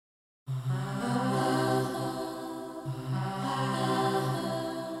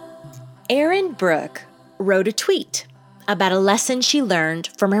Erin Brooke wrote a tweet about a lesson she learned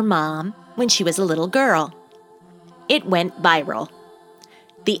from her mom when she was a little girl. It went viral.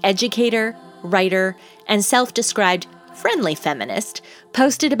 The educator, writer, and self-described friendly feminist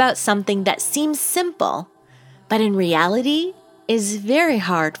posted about something that seems simple, but in reality is very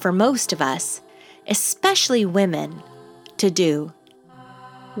hard for most of us, especially women, to do.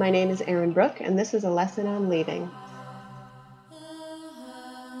 My name is Erin Brooke, and this is a lesson on leaving.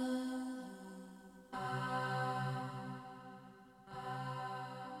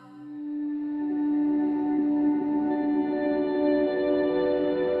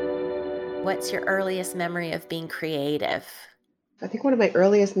 What's your earliest memory of being creative? I think one of my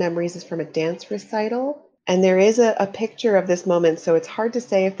earliest memories is from a dance recital. And there is a picture of this moment, so it's hard to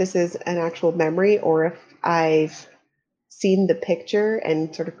say if this is an actual memory or if I've seen the picture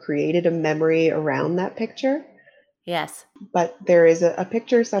and sort of created a memory around that picture. Yes. But there is a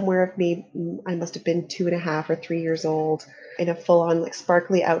picture somewhere of me. I must have been 2.5 or 3 years old in a full-on like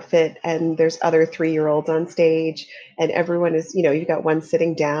sparkly outfit, and there's other 3-year-olds on stage, and everyone is, you've got one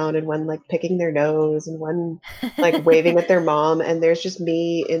sitting down and one like picking their nose and one like waving at their mom, and there's just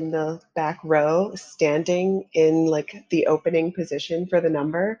me in the back row standing in like the opening position for the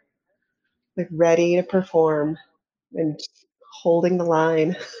number, like ready to perform and holding the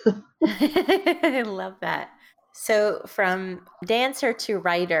line. I love that. So from dancer to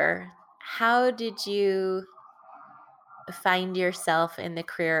writer, how did you find yourself in the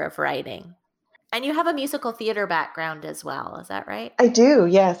career of writing? And you have a musical theater background as well, is that right? I do,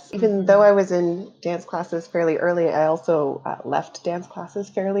 yes. Even though Mhm. I was in dance classes fairly early, I also left dance classes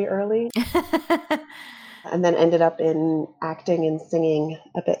fairly early and then ended up in acting and singing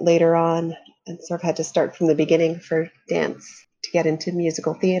a bit later on and sort of had to start from the beginning for dance to get into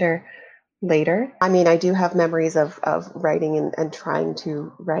musical theater later. I mean, I do have memories of writing and trying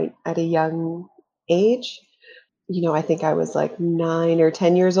to write at a young age. I think I was like 9 or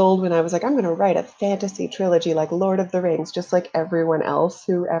 10 years old when I was like, I'm going to write a fantasy trilogy like Lord of the Rings, just like everyone else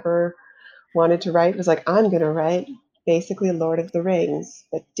who ever wanted to write was like, I'm going to write basically Lord of the Rings,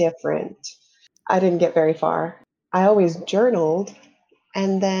 but different. I didn't get very far. I always journaled.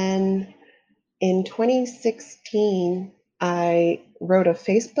 And then in 2016, I wrote a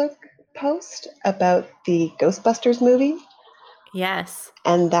Facebook post about the Ghostbusters movie. Yes.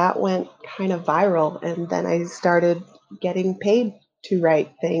 And that went kind of viral. And then I started getting paid to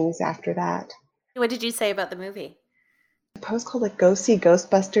write things after that. What did you say about the movie? A post called like Go See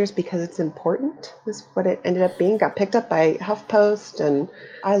Ghostbusters because it's important is what it ended up being. Got picked up by HuffPost, and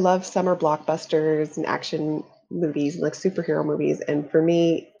I love summer blockbusters and action movies and like superhero movies. And for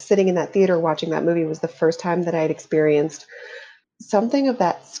me, sitting in that theater watching that movie was the first time that I had experienced something of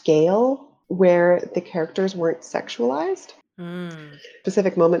that scale where the characters weren't sexualized.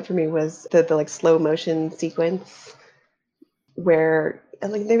 Specific moment for me was the like slow motion sequence where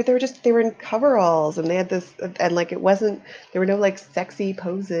and like they were in coveralls and they had this and like it wasn't there were no like sexy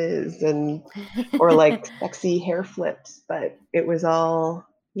poses and or like sexy hair flips, but it was all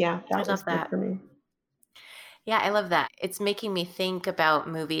I that was love good that. for me. Yeah, I love that. It's making me think about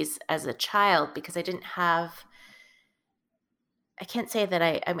movies as a child because I can't say that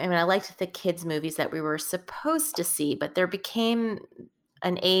I mean, I liked the kids' movies that we were supposed to see, but there became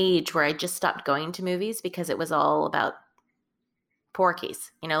an age where I just stopped going to movies because it was all about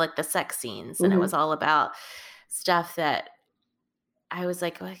porkies, like the sex scenes. And it was all about stuff that I was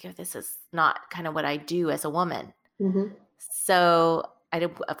like, oh, this is not kind of what I do as a woman. So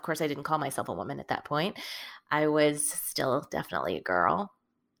of course, I didn't call myself a woman at that point. I was still definitely a girl.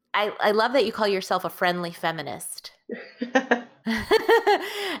 I love that you call yourself a friendly feminist.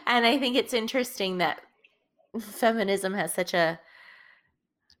 And I think it's interesting that feminism has such a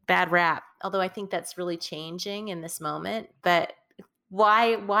bad rap, although I think that's really changing in this moment. But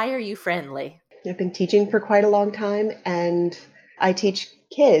why are you friendly? I've been teaching for quite a long time, and I teach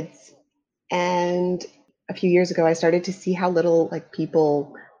kids, and a few years ago I started to see how little like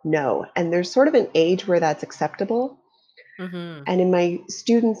people know, and there's sort of an age where that's acceptable. And in my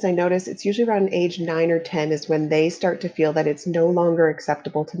students, I notice it's usually around age 9 or 10 is when they start to feel that it's no longer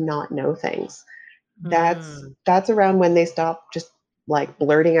acceptable to not know things. That's around when they stop just like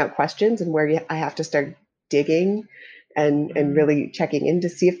blurting out questions and where I have to start digging and really checking in to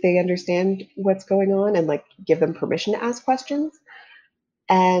see if they understand what's going on and like give them permission to ask questions.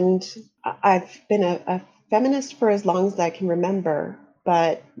 And I've been a feminist for as long as I can remember,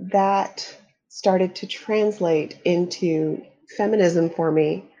 but that started to translate into feminism for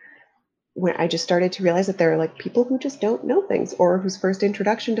me when I just started to realize that there are like people who just don't know things, or whose first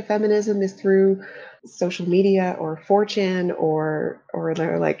introduction to feminism is through social media or 4chan, or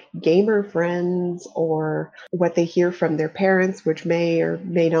their like gamer friends, or what they hear from their parents, which may or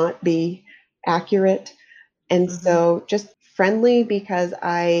may not be accurate. And Mm-hmm. so just friendly, because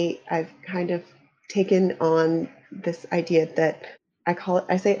I've kind of taken on this idea that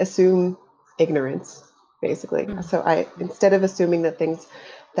I say assume ignorance, basically. So I, instead of assuming that things,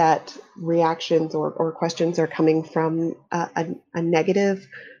 that reactions or questions are coming from a negative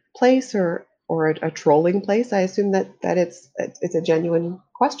place, or a trolling place, I assume that it's a genuine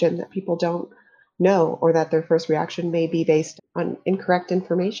question that people don't know, or that their first reaction may be based on incorrect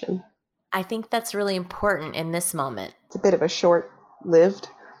information. I think that's really important in this moment. It's a bit of a short-lived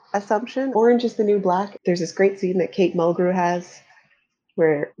assumption. Orange is the New Black. There's this great scene that Kate Mulgrew has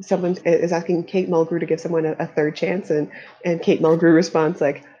where someone is asking Kate Mulgrew to give someone a third chance, and Kate Mulgrew responds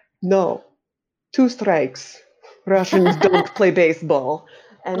like, "No, two strikes. Russians don't play baseball."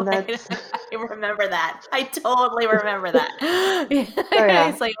 And that's I remember that. I totally remember that. oh yeah.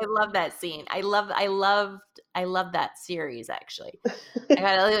 It's like I love that scene. I love that series actually.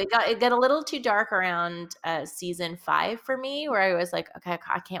 It got a little too dark around season 5 for me, where I was like, okay,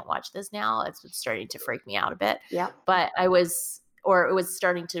 I can't watch this now. It's starting to freak me out a bit. Yeah. But it was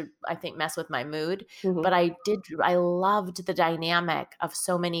starting to, I think, mess with my mood. Mm-hmm. But I loved the dynamic of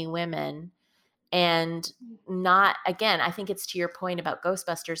so many women, and not, again, I think it's to your point about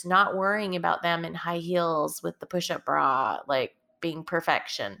Ghostbusters, not worrying about them in high heels with the push-up bra, like being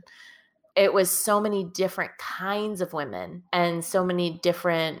perfection. It was so many different kinds of women and so many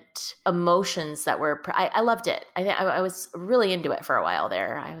different emotions that were, I loved it. I was really into it for a while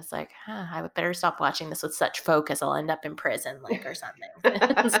there. I was like, I would better stop watching this with such focus. I'll end up in prison, like, or something.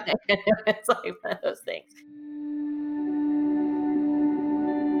 It's like one of those things.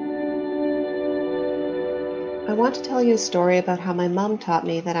 I want to tell you a story about how my mom taught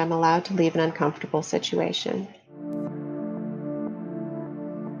me that I'm allowed to leave an uncomfortable situation.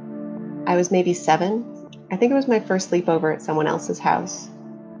 I was maybe 7. I think it was my first sleepover at someone else's house.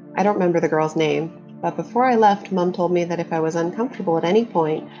 I don't remember the girl's name, but before I left, Mom told me that if I was uncomfortable at any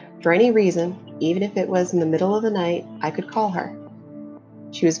point, for any reason, even if it was in the middle of the night, I could call her.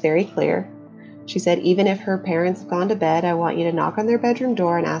 She was very clear. She said, even if her parents have gone to bed, I want you to knock on their bedroom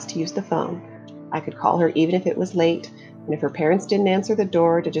door and ask to use the phone. I could call her even if it was late, and if her parents didn't answer the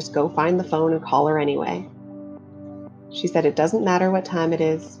door, to just go find the phone and call her anyway. She said, it doesn't matter what time it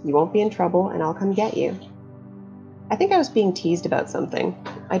is, you won't be in trouble, and I'll come get you. I think I was being teased about something.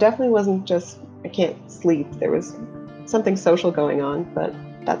 I definitely wasn't just, I can't sleep. There was something social going on, but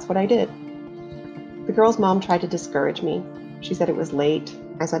that's what I did. The girl's mom tried to discourage me. She said it was late.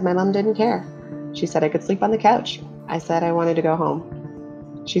 I said my mom didn't care. She said I could sleep on the couch. I said I wanted to go home.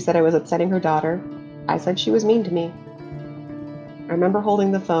 She said I was upsetting her daughter. I said she was mean to me. I remember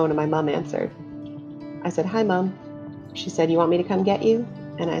holding the phone and my mom answered. I said, hi, Mom. She said, you want me to come get you?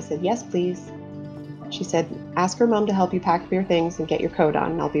 And I said, yes, please. She said, ask her mom to help you pack up your things and get your coat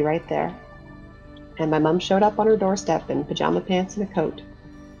on, and I'll be right there. And my mom showed up on her doorstep in pajama pants and a coat.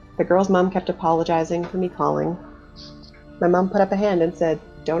 The girl's mom kept apologizing for me calling. My mom put up a hand and said,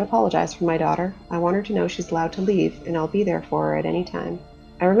 don't apologize for my daughter. I want her to know she's allowed to leave, and I'll be there for her at any time.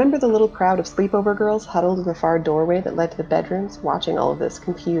 I remember the little crowd of sleepover girls huddled in the far doorway that led to the bedrooms, watching all of this,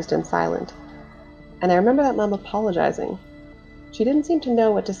 confused and silent. And I remember that mom apologizing. She didn't seem to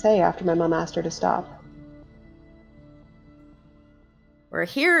know what to say after my mom asked her to stop. We're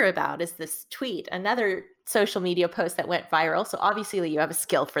here about is this tweet, another social media post that went viral. So obviously you have a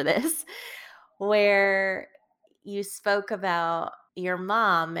skill for this, where you spoke about your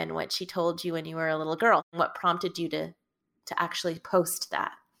mom and what she told you when you were a little girl. What prompted you to actually post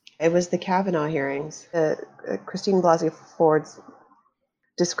that? It was the Kavanaugh hearings. Christine Blasey Ford's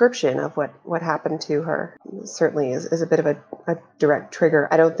description of what happened to her certainly is a bit of a direct trigger.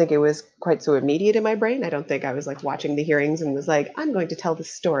 I don't think it was quite so immediate in my brain. I don't think I was like watching the hearings and was like, I'm going to tell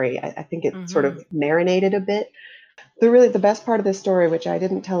this story. I think it sort of marinated a bit. The best part of this story, which I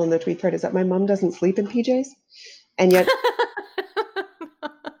didn't tell in the tweet thread, is that my mom doesn't sleep in PJs. And yet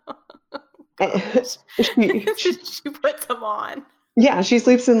she puts them on. Yeah, she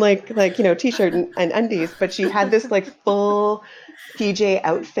sleeps in like t-shirt and undies, but she had this like full PJ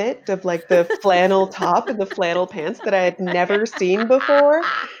outfit of like the flannel top and the flannel pants that I had never seen before.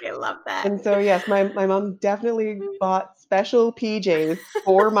 I love that. And so yes, my mom definitely bought special PJs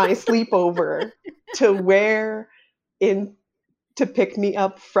for my sleepover to wear to pick me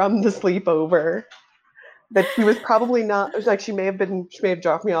up from the sleepover. That she was probably not, like, she may have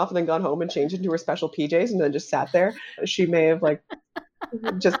dropped me off and then gone home and changed into her special PJs and then just sat there. She may have like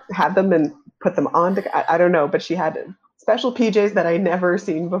just had them and put them on. I don't know, but she had special PJs that I never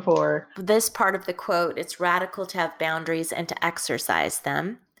seen before. This part of the quote, it's radical to have boundaries and to exercise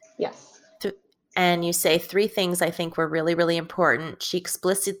them. Yes. And you say 3 things I think were really, really important. She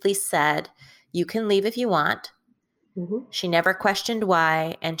explicitly said, you can leave if you want. Mm-hmm. She never questioned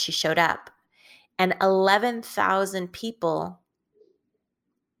why, and she showed up. And 11,000 people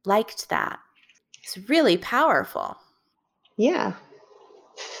liked that. It's really powerful. Yeah.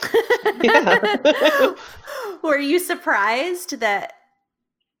 Yeah. Were you surprised that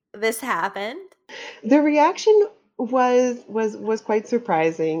this happened? The reaction was quite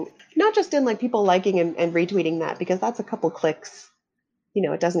surprising. Not just in like people liking and retweeting that, because that's a couple clicks.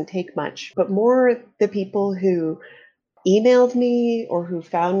 It doesn't take much, but more the people who emailed me or who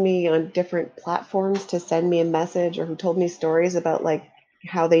found me on different platforms to send me a message, or who told me stories about like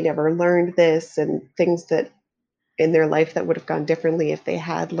how they never learned this and things that in their life that would have gone differently if they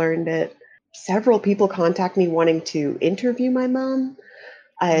had learned it. Several people contact me wanting to interview my mom.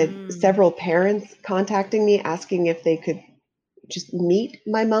 I had several parents contacting me asking if they could just meet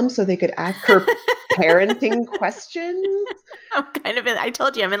my mom so they could ask her parenting questions. I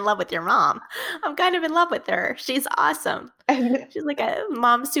told you I'm in love with your mom. I'm kind of in love with her. She's awesome. And she's like a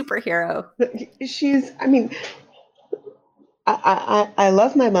mom superhero. I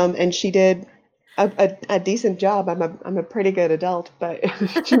love my mom, and she did a decent job. I'm a pretty good adult, but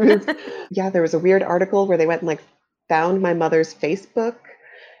she was, there was a weird article where they went and like found my mother's Facebook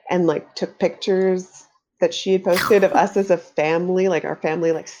and like took pictures that she had posted of us as a family, like our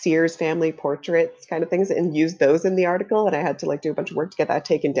family, like Sears family portraits kind of things, and used those in the article. And I had to like do a bunch of work to get that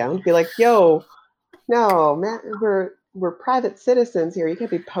taken down, to be like, yo, no, man, we're private citizens here. You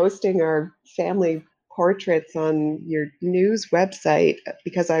can't be posting our family portraits on your news website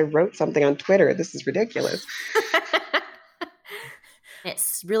because I wrote something on Twitter. This is ridiculous.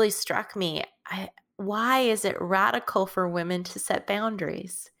 It's really struck me. Why is it radical for women to set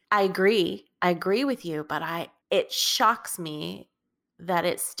boundaries? I agree with you, but it shocks me that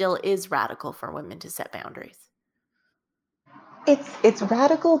it still is radical for women to set boundaries. It's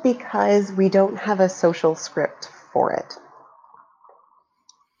radical because we don't have a social script for it.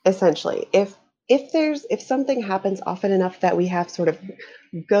 Essentially, if something happens often enough that we have sort of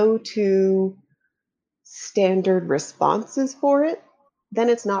go to standard responses for it, then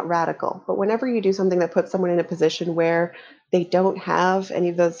it's not radical. But whenever you do something that puts someone in a position where they don't have any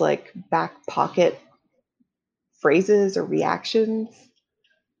of those like back pocket phrases or reactions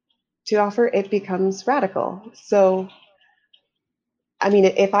to offer, it becomes radical. So, I mean,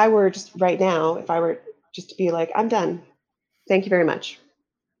 if I were just right now, if I were just to be like, I'm done, thank you very much.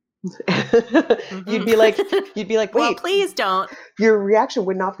 Mm-hmm. You'd be like, wait, well, please don't. Your reaction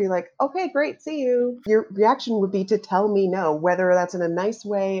would not be like, okay, great, see you. Your reaction would be to tell me no, whether that's in a nice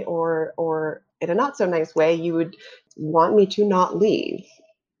way or in a not so nice way. You would want me to not leave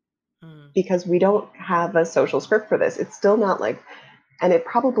because we don't have a social script for this. It's still not like, and it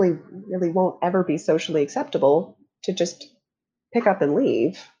probably really won't ever be socially acceptable to just pick up and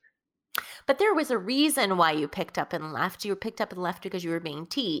leave. But there was a reason why you picked up and left. You were picked up and left because you were being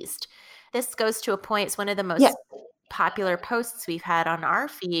teased. This goes to a point. It's one of the most popular posts we've had on our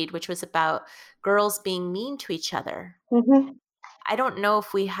feed, which was about girls being mean to each other. Mm-hmm. I don't know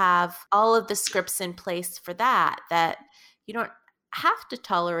if we have all of the scripts in place for that you don't have to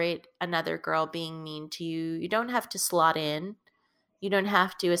tolerate another girl being mean to you. You don't have to slot in. You don't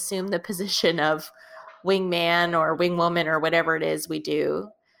have to assume the position of wingman or wingwoman or whatever it is we do.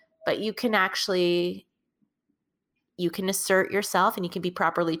 But you can assert yourself and you can be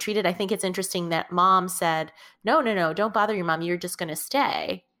properly treated. I think it's interesting that mom said, no, don't bother your mom. You're just going to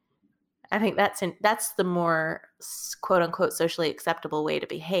stay. I think that's the more quote unquote socially acceptable way to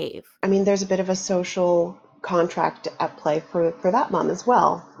behave. I mean, there's a bit of a social contract at play for that mom as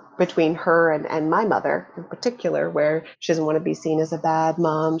well, between her and my mother in particular, where she doesn't want to be seen as a bad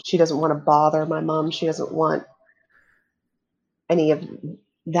mom. She doesn't want to bother my mom. She doesn't want any of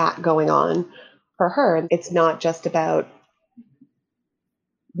that going on for her. And it's not just about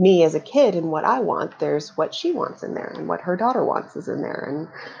me as a kid and what I want. There's what she wants in there, and what her daughter wants is in there, and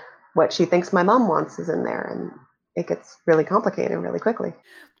what she thinks my mom wants is in there. And it gets really complicated really quickly.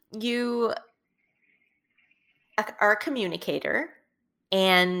 You are a communicator,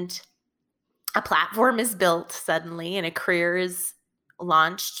 and a platform is built suddenly and a career is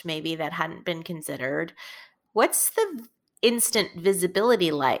launched maybe that hadn't been considered. What's the instant visibility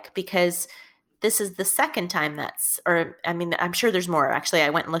like? Because this is the second time I'm sure there's more. Actually,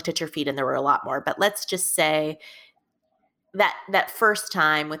 I went and looked at your feed and there were a lot more, but let's just say that first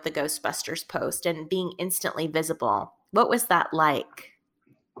time with the Ghostbusters post and being instantly visible, what was that like?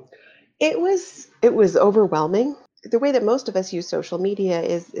 It was overwhelming. The way that most of us use social media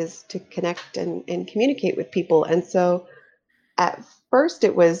is to connect and communicate with people. And so at first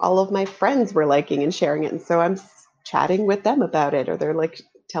it was all of my friends were liking and sharing it. And so I'm chatting with them about it, or they're like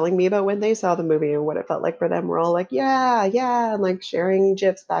telling me about when they saw the movie and what it felt like for them. We're all like, yeah, yeah, and like sharing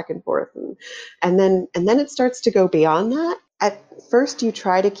gifs back and forth. And then it starts to go beyond that. At first you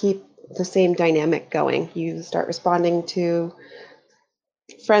try to keep the same dynamic going. You start responding to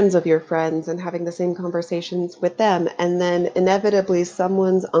friends of your friends and having the same conversations with them. And then inevitably,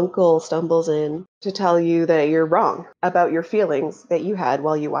 someone's uncle stumbles in to tell you that you're wrong about your feelings that you had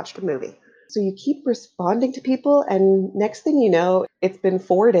while you watched a movie. So you keep responding to people, and next thing you know, it's been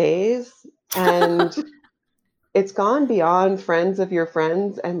 4 days and it's gone beyond friends of your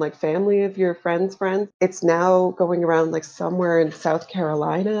friends and like family of your friends' friends. It's now going around like somewhere in South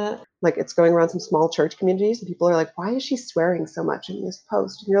Carolina. Like it's going around some small church communities, and people are like, why is she swearing so much in this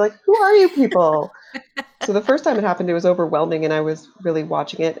post? And you're like, who are you people? So the first time it happened, it was overwhelming, and I was really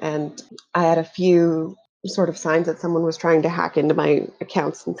watching it. And I had a few sort of signs that someone was trying to hack into my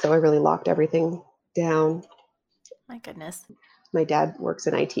accounts. And so I really locked everything down. My goodness. My dad works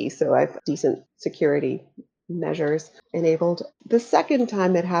in IT, so I have decent security measures enabled. The second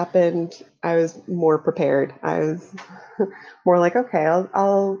time it happened, I was more prepared. I was more like, okay,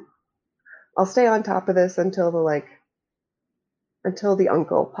 I'll stay on top of this until the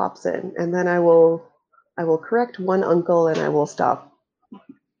uncle pops in, and then I will correct one uncle, and I will stop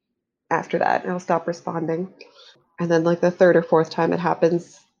after that. I'll stop responding. And then like the third or fourth time it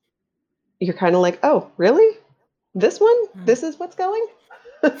happens, you're kind of like, oh, really? This one? This is what's going?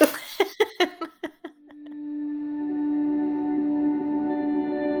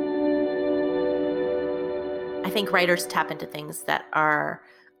 I think writers tap into things that are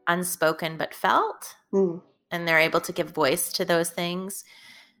unspoken but felt, and they're able to give voice to those things,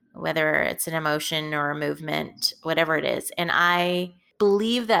 whether it's an emotion or a movement, whatever it is. And I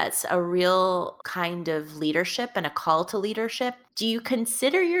believe that's a real kind of leadership and a call to leadership. Do you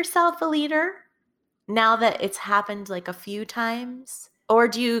consider yourself a leader now that it's happened like a few times? Or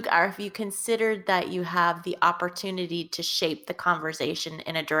have you considered that you have the opportunity to shape the conversation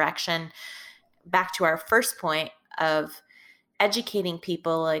in a direction, back to our first point of educating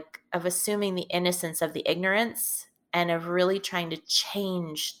people, like of assuming the innocence of the ignorance and of really trying to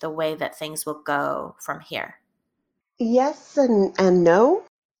change the way that things will go from here? Yes and no.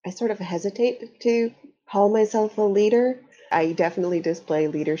 I sort of hesitate to call myself a leader. I definitely display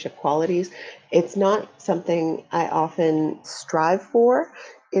leadership qualities. It's not something I often strive for.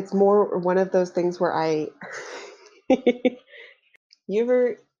 It's more one of those things where I you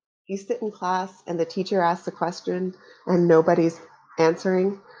ever you sit in class and the teacher asks a question and nobody's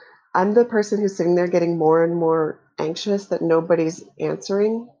answering. I'm the person who's sitting there getting more and more anxious that nobody's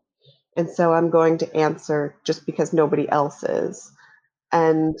answering. And so I'm going to answer just because nobody else is.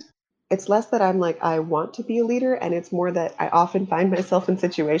 And it's less that I'm like, I want to be a leader. And it's more that I often find myself in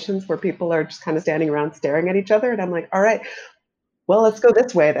situations where people are just kind of standing around staring at each other. And I'm like, all right, well, let's go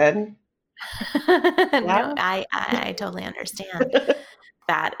this way then. No, Yeah. I totally understand.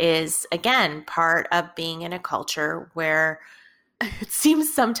 That is, again, part of being in a culture where it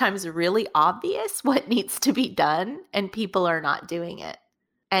seems sometimes really obvious what needs to be done and people are not doing it.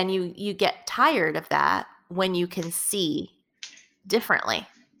 And you get tired of that when you can see differently,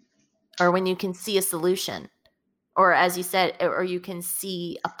 or when you can see a solution, or as you said, or you can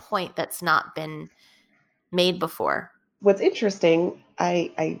see a point that's not been made before. What's interesting,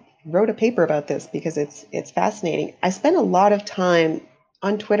 I wrote a paper about this because it's fascinating. I spent a lot of time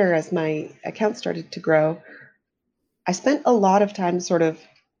on Twitter as my account started to grow. I spent a lot of time sort of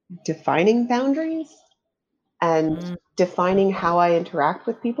defining boundaries and defining how I interact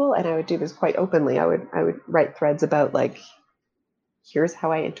with people. And I would do this quite openly. I would write threads about like, here's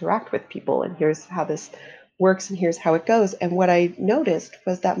how I interact with people, and here's how this works, and here's how it goes. And what I noticed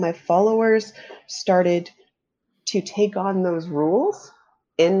was that my followers started to take on those rules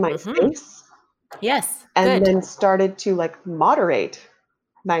in my space. Yes, and good. then started to like moderate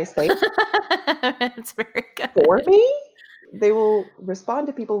my space. That's very good. For me. They will respond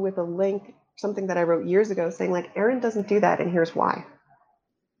to people with a link, something that I wrote years ago saying like, Erin doesn't do that and here's why.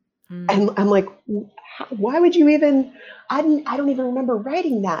 And I'm like, why would you even, I don't even remember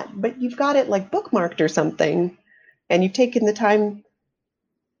writing that, but you've got it like bookmarked or something, and you've taken the time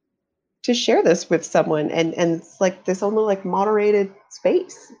to share this with someone, and it's like this almost like moderated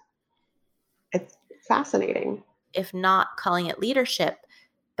space. It's fascinating. If not calling it leadership,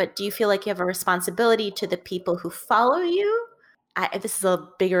 but do you feel like you have a responsibility to the people who follow you? This is a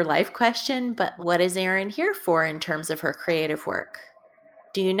bigger life question, but what is Erin here for in terms of her creative work?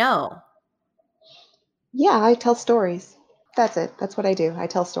 Do you know? Yeah, I tell stories. That's it. That's what I do. I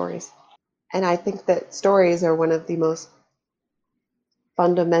tell stories. And I think that stories are one of the most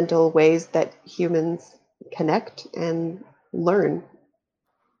fundamental ways that humans connect and learn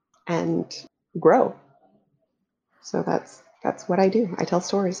and grow. So that's what I do. I tell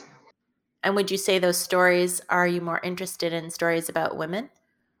stories. And would you say those stories, are you more interested in stories about women?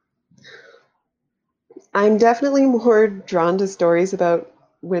 I'm definitely more drawn to stories about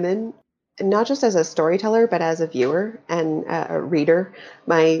women, not just as a storyteller, but as a viewer and a reader.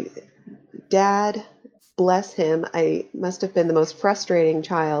 My dad, bless him, I must have been the most frustrating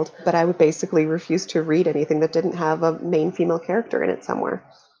child, but I would basically refuse to read anything that didn't have a main female character in it somewhere.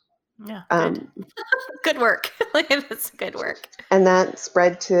 Yeah, good. Good work. That's good work. And that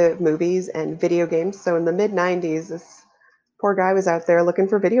spread to movies and video games. So in the mid 90s, this poor guy was out there looking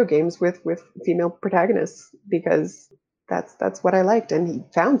for video games with female protagonists because that's what I liked, and he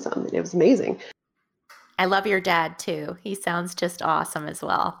found some, and it was amazing. I love your dad too. He sounds just awesome as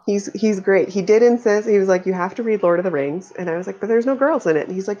well. He's great. He did insist, he was like, you have to read Lord of the Rings, and I was like, but there's no girls in it.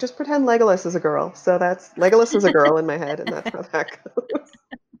 And he's like, just pretend Legolas is a girl. So that's Legolas is a girl in my head, and that's how that goes.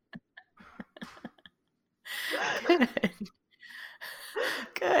 Good.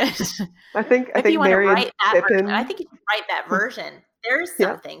 I think Marion Pippin. I think you should write that version. There's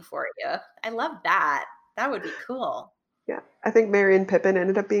something for you. I love that. That would be cool. Yeah, I think Merry and Pippin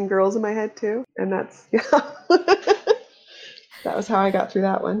ended up being girls in my head too, and that's that was how I got through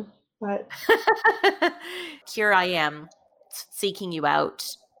that one. But here I am seeking you out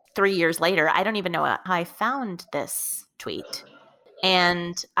 3 years later. I don't even know how I found this tweet,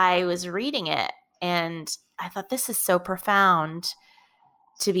 and I was reading it, and I thought, this is so profound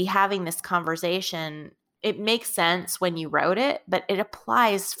to be having this conversation. It makes sense when you wrote it, but it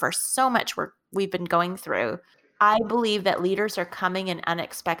applies for so much we've been going through. I believe that leaders are coming in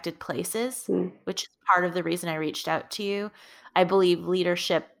unexpected places, which is part of the reason I reached out to you. I believe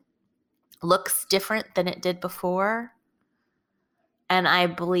leadership looks different than it did before. And I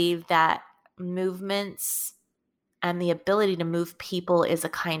believe that movements and the ability to move people is a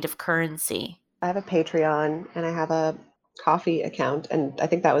kind of currency. I have a Patreon and I have a Coffee account. And I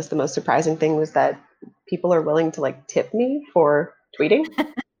think that was the most surprising thing, was that people are willing to like tip me for tweeting.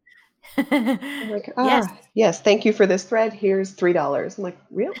 I'm like, yes, thank you for this thread. Here's $3. I'm like,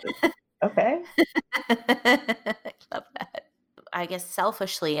 really? Okay. I love that. I guess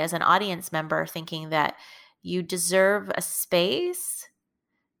selfishly, as an audience member, thinking that you deserve a space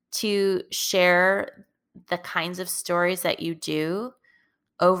to share the kinds of stories that you do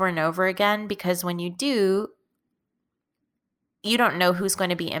over and over again, because when you do, you don't know who's going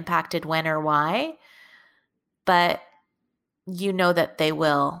to be impacted when or why, but you know that they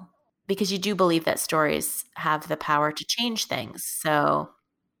will, because you do believe that stories have the power to change things. So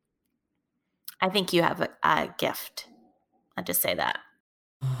I think you have a gift. I'll just say that.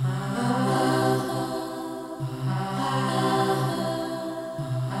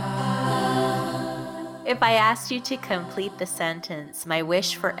 If I asked you to complete the sentence, my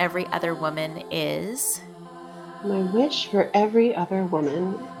wish for every other woman is? My wish for every other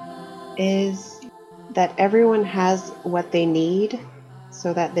woman is that everyone has what they need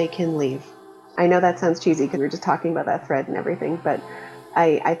so that they can leave. I know that sounds cheesy because we were just talking about that thread and everything, but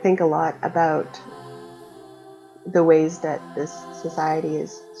I think a lot about the ways that this society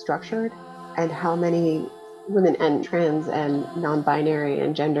is structured and how many women and trans and non-binary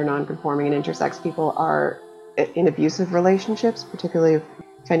and gender non-conforming and intersex people are in abusive relationships, particularly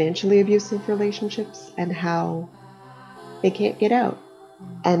financially abusive relationships, and how they can't get out.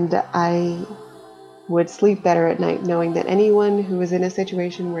 And I would sleep better at night knowing that anyone who was in a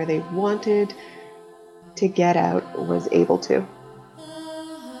situation where they wanted to get out was able to.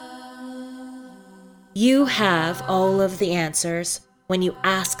 You have all of the answers when you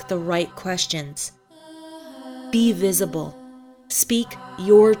ask the right questions. Be visible. Speak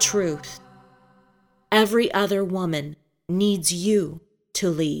your truth. Every other woman needs you to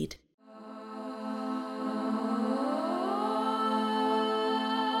lead.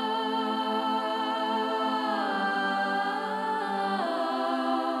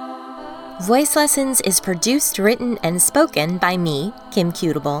 Voice Lessons is produced, written, and spoken by me, Kim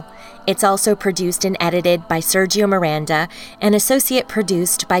Cutable. It's also produced and edited by Sergio Miranda and associate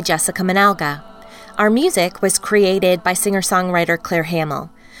produced by Jessica Manalga. Our music was created by singer-songwriter Claire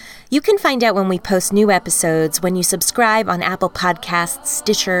Hamill. You can find out when we post new episodes when you subscribe on Apple Podcasts,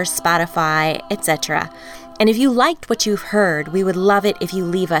 Stitcher, Spotify, etc. And if you liked what you've heard, we would love it if you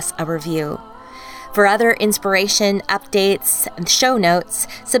leave us a review. For other inspiration, updates, and show notes,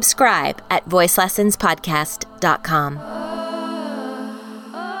 subscribe at voicelessonspodcast.com.